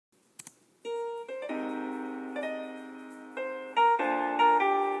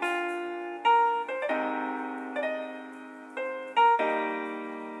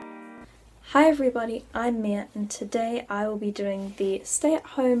Hi everybody, I'm Meyer and today I will be doing the stay at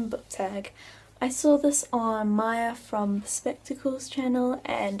home book tag. I saw this on Meyer from the Spectacles channel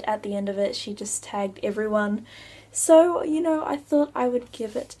and at the end of it she just tagged everyone. So, I thought I would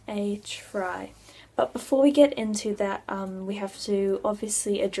give it a try. But before we get into that, we have to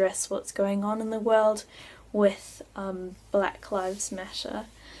obviously address what's going on in the world with Black Lives Matter.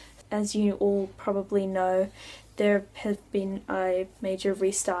 As you all probably know, there has been a major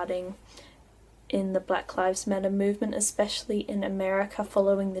restarting in the Black Lives Matter movement, especially in America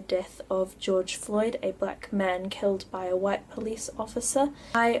following the death of George Floyd, a black man killed by a white police officer.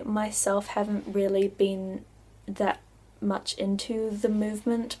 I myself haven't really been that much into the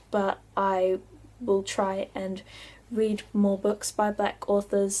movement, but I will try and read more books by black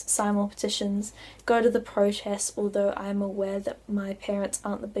authors, sign more petitions, go to the protests, although I'm aware that my parents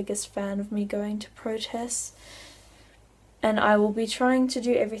aren't the biggest fan of me going to protests. And I will be trying to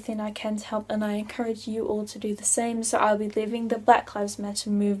do everything I can to help, and I encourage you all to do the same. So I'll be leaving the Black Lives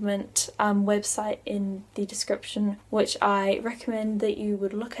Matter movement website in the description, which I recommend that you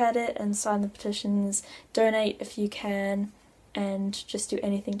would look at it and sign the petitions, donate if you can, and just do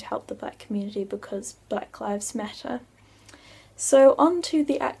anything to help the black community because Black Lives Matter. So on to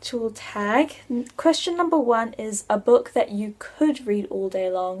the actual tag. Question number 1 is a book that you could read all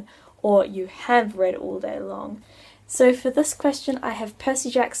day long or you have read all day long. So for this question I have Percy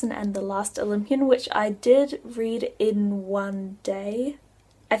Jackson and the Last Olympian, which I did read in one day,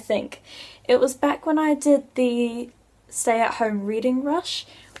 I think. It was back when I did the stay-at-home reading rush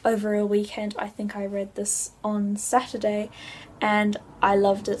over a weekend. I think I read this on Saturday and I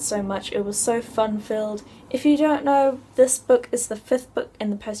loved it so much. It was so fun-filled. If you don't know, this book is the 5th book in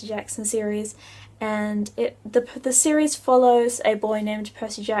the Percy Jackson series, and the series follows a boy named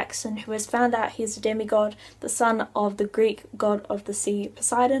Percy Jackson who has found out he's a demigod, the son of the Greek god of the sea,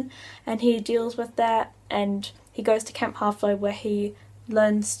 Poseidon, and he deals with that, and he goes to Camp Half-Blood where he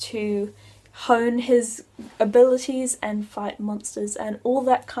learns to hone his abilities and fight monsters and all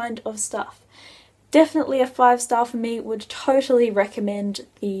that kind of stuff. Definitely a 5-star for me, would totally recommend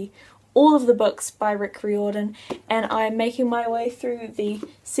all of the books by Riordan, and I'm making my way through the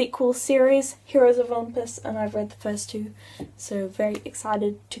sequel series, Heroes of Olympus, and I've read the first 2, so very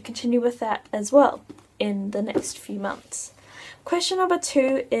excited to continue with that as well in the next few months. Question number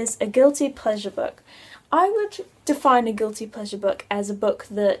 2 is a guilty pleasure book. I would define a guilty pleasure book as a book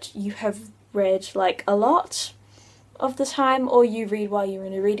that you have read like a lot of the time or you read while you're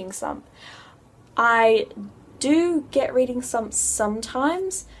in a reading slump. I do get reading slumps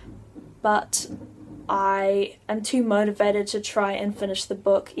sometimes, but I am too motivated to try and finish the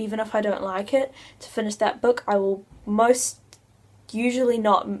book. Even if I don't like it, to finish that book I will most usually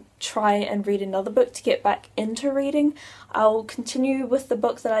not try and read another book to get back into reading. I'll continue with the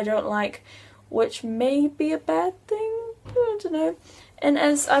book that I don't like, which may be a bad thing, I don't know. And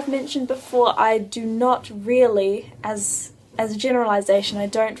as I've mentioned before, I do not really, as a generalization, I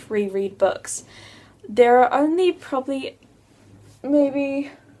don't reread books. There are only probably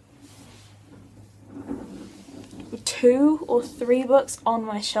maybe 2 or 3 books on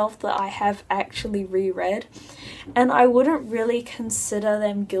my shelf that I have actually reread, and I wouldn't really consider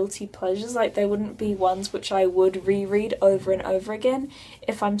them guilty pleasures. Like, they wouldn't be ones which I would reread over and over again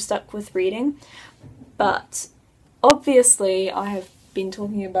if I'm stuck with reading. But obviously I have been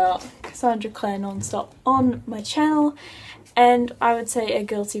talking about Cassandra Clare non-stop on my channel, and I would say a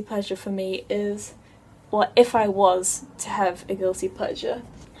guilty pleasure for me is, well, if I was to have a guilty pleasure,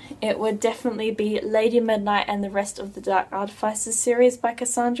 it would definitely be Lady Midnight and the Rest of the Dark Artifices series by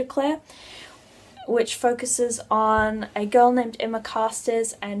Cassandra Clare, which focuses on a girl named Emma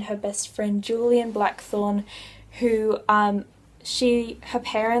Carstairs and her best friend Julian Blackthorne, who her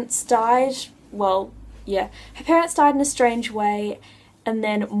parents died. Well, yeah, her parents died in a strange way, and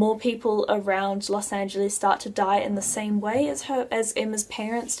then more people around Los Angeles start to die in the same way as Emma's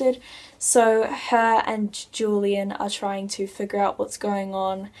parents did. So her and Julian are trying to figure out what's going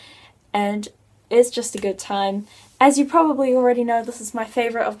on, and it's just a good time. As you probably already know, this is my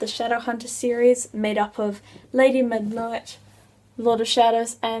favourite of the Shadowhunter series, made up of Lady Midnight, Lord of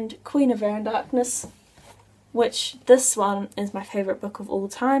Shadows, and Queen of Air and Darkness, which this one is my favourite book of all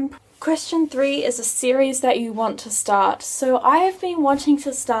time. Question 3 is a series that you want to start. So I have been wanting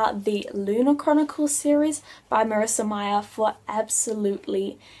to start the Lunar Chronicles series by Marissa Meyer for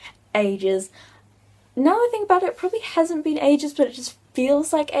absolutely ages. Now I think about it, it probably hasn't been ages, but it just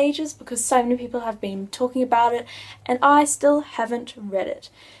feels like ages because so many people have been talking about it and I still haven't read it.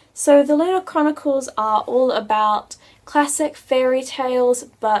 So the Lunar Chronicles are all about classic fairy tales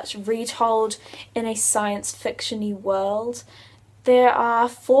but retold in a science fiction-y world. There are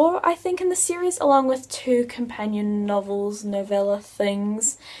 4, I think, in the series, along with 2 companion novels, novella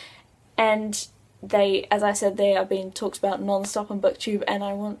things, and they, as I said, they are being talked about non-stop on BookTube, and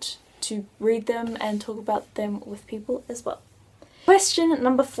I want to read them and talk about them with people as well. Question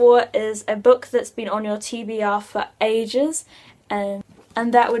number 4 is a book that's been on your TBR for ages, and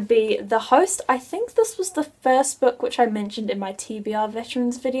that would be The Host. I think this was the first book which I mentioned in my TBR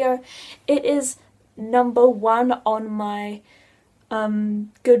Veterans video. It is number 1 on my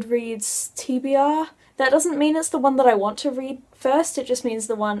Goodreads TBR. That doesn't mean it's the one that I want to read first, it just means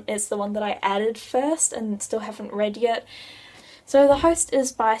it's the one that I added first and still haven't read yet. So The Host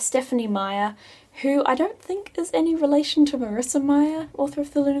is by Stephanie Meyer, who I don't think is any relation to Marissa Meyer, author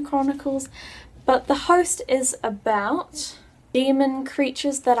of the Lunar Chronicles, but The Host is about demon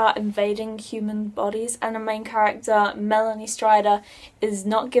creatures that are invading human bodies, and the main character, Melanie Strider, is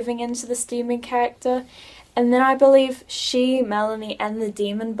not giving in to this demon character. And then I believe she, Melanie, and the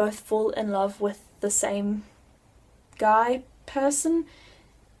demon both fall in love with the same person.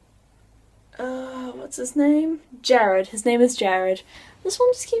 What's his name? Jared. His name is Jared. This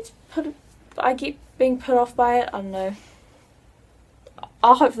one just keeps I keep being put off by it. I don't know.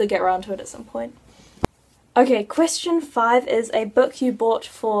 I'll hopefully get around to it at some point. Okay, question 5 is a book you bought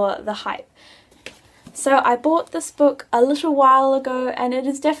for the hype. So I bought this book a little while ago, and it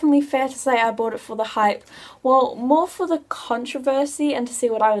is definitely fair to say I bought it for the hype. Well, more for the controversy and to see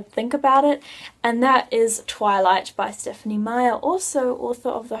what I would think about it, and that is Twilight by Stephanie Meyer, also author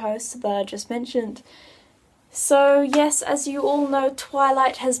of The Host that I just mentioned. So yes, as you all know,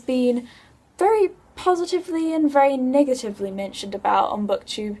 Twilight has been very positively and very negatively mentioned about on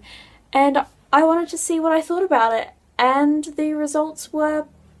BookTube, and I wanted to see what I thought about it, and the results were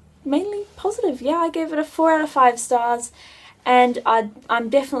mainly positive. Yeah, I gave it a 4 out of 5 stars, and I'm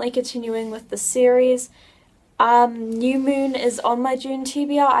definitely continuing with the series. New Moon is on my June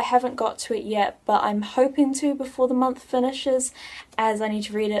TBR. I haven't got to it yet, but I'm hoping to before the month finishes, as I need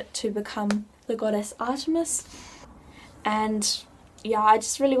to read it to become the goddess Artemis. And yeah, I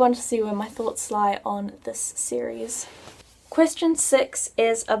just really want to see where my thoughts lie on this series. Question 6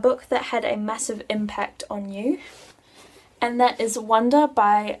 is a book that had a massive impact on you, and that is Wonder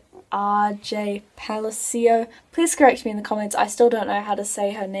by J Palacio. Please correct me in the comments, I still don't know how to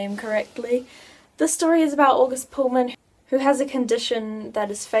say her name correctly. The story is about August Pullman, who has a condition that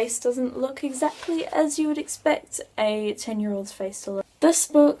his face doesn't look exactly as you would expect a 10-year-old's face to look. This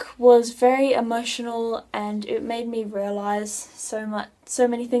book was very emotional, and it made me realise so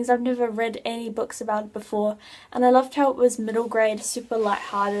many things. I've never read any books about it before, and I loved how it was middle grade, super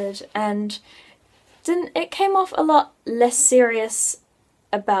light-hearted, and it came off a lot less serious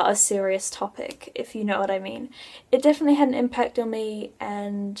about a serious topic, if you know what I mean. It definitely had an impact on me,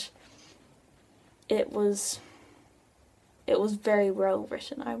 and it was very well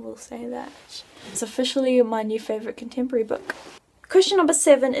written, I will say that. It's officially my new favourite contemporary book. Question number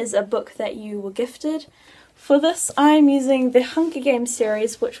 7 is a book that you were gifted. For this, I'm using the Hunger Games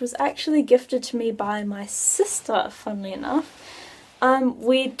series, which was actually gifted to me by my sister, funnily enough.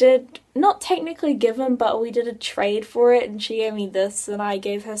 We did, not technically given, but we did a trade for it, and she gave me this, and I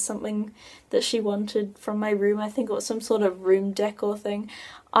gave her something that she wanted from my room. I think it was some sort of room decor thing.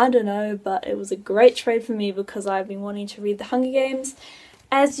 I don't know, but it was a great trade for me because I've been wanting to read the Hunger Games.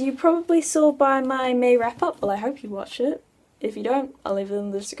 As you probably saw by my May wrap-up, well, I hope you watch it. If you don't, I'll leave it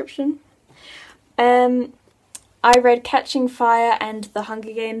in the description. I read Catching Fire and The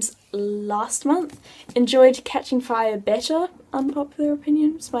Hunger Games last month. Enjoyed Catching Fire better, unpopular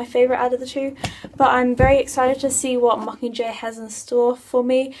opinion. It's my favourite out of the 2. But I'm very excited to see what Mockingjay has in store for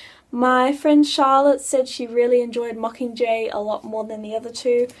me. My friend Charlotte said she really enjoyed Mockingjay a lot more than the other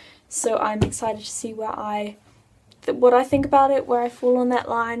 2. So I'm excited to see what I think about it, where I fall on that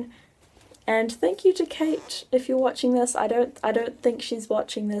line. And thank you to Kate if you're watching this. I don't think she's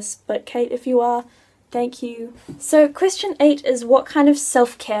watching this, but Kate, if you are, thank you. So question 8 is, what kind of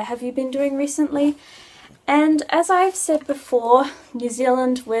self-care have you been doing recently? And as I've said before, New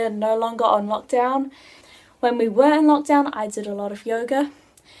Zealand, we're no longer on lockdown. When we were in lockdown, I did a lot of yoga.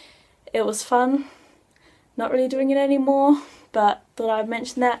 It was fun. Not really doing it anymore, but thought I'd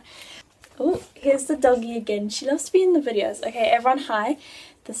mention that. Oh, here's the doggy again. She loves to be in the videos. Okay, everyone, hi.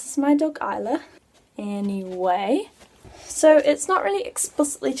 This is my dog Isla. Anyway, so it's not really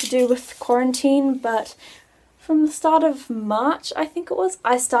explicitly to do with quarantine, but from the start of March, I think it was,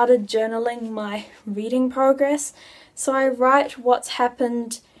 I started journaling my reading progress. So I write what's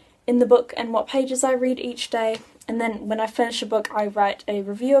happened in the book and what pages I read each day, and then when I finish a book I write a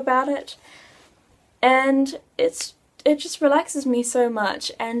review about it, and it just relaxes me so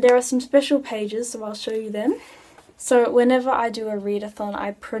much. And there are some special pages, so I'll show you them. So whenever I do a readathon,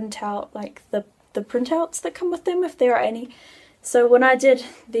 I print out like the printouts that come with them, if there are any. So when I did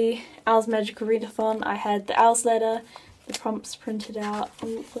the Owl's Magical Readathon, I had the Owl's Letter, the prompts printed out,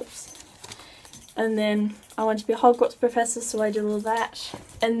 and then I wanted to be a Hogwarts professor, so I did all that.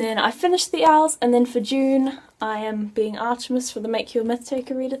 And then I finished the Owls, and then for June I am being Artemis for the Make You a Myth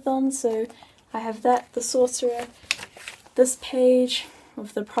Taker Readathon, so I have that, the Sorcerer, this page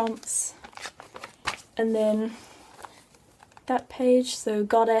of the prompts, and then that page, so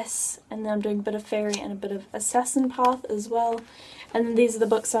Goddess, and then I'm doing a bit of Fairy and a bit of Assassin Path as well. And then these are the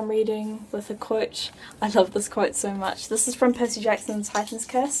books I'm reading with a quote. I love this quote so much. This is from Percy Jackson's Titan's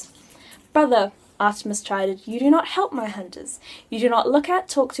Curse. "Brother," Artemis chided, "you do not help my hunters. You do not look at,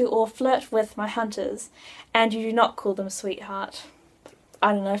 talk to, or flirt with my hunters. And you do not call them sweetheart."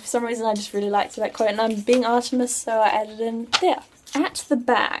 I don't know, for some reason I just really liked that quote, and I'm being Artemis, so I added in there. At the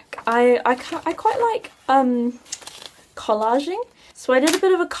back, I quite like collaging. So I did a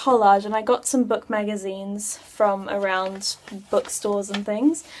bit of a collage, and I got some book magazines from around bookstores and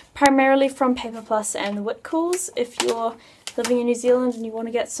things, primarily from Paper Plus and Whitcoulls if you're living in New Zealand and you want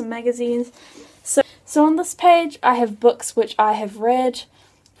to get some magazines. So on this page I have books which I have read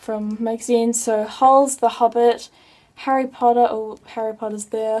from magazines, so Hull's The Hobbit, Harry Potter, oh Harry Potter's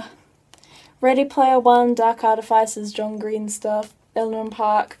there, Ready Player One, Dark Artifices, John Green stuff, Eleanor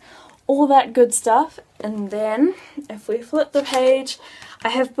Park, all that good stuff. And then if we flip the page, I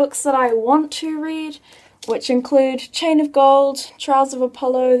have books that I want to read, which include Chain of Gold, Trials of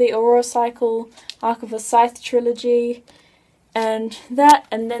Apollo, The Aurora Cycle, Arc of a Scythe trilogy, and that.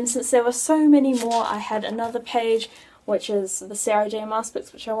 And then since there were so many more, I had another page which is the Sarah J Maas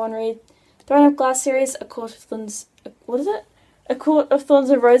books which I want to read, Throne of Glass series, A Court of Thorns, what is it? A Court of Thorns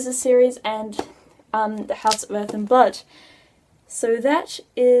and Roses series, and The House of Earth and Blood. So that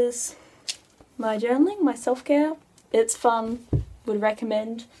is my journaling, my self-care. It's fun, would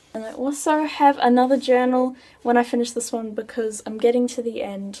recommend. And I also have another journal when I finish this one because I'm getting to the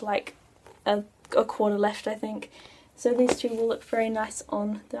end, like a quarter left I think. So these two will look very nice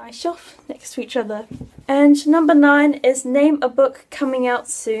on the ice shelf next to each other. And number 9 is Name a Book, coming out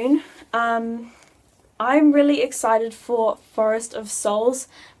soon. I'm really excited for Forest of Souls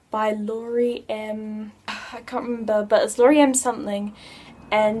by Laurie M. I can't remember, but it's Laurie M. something,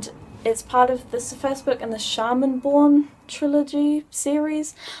 and it's part of the first book in the Shaman Born trilogy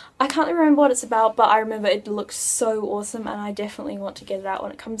series. I can't remember what it's about, but I remember it looks so awesome and I definitely want to get it out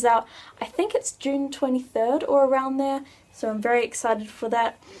when it comes out. I think it's June 23rd or around there, so I'm very excited for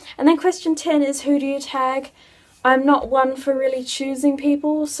that. And then question 10 is who do you tag? I'm not one for really choosing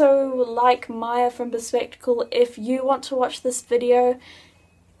people, so like Meyer from Bespectacle, if you want to watch this video,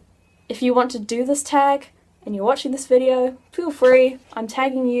 if you want to do this tag, and you're watching this video, feel free, I'm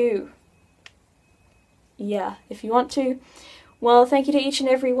tagging you. Yeah, if you want to. Well, thank you to each and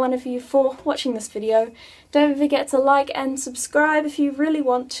every one of you for watching this video. Don't forget to like and subscribe if you really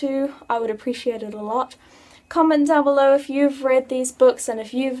want to, I would appreciate it a lot. Comment down below if you've read these books and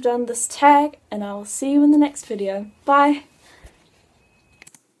if you've done this tag, and I will see you in the next video. Bye!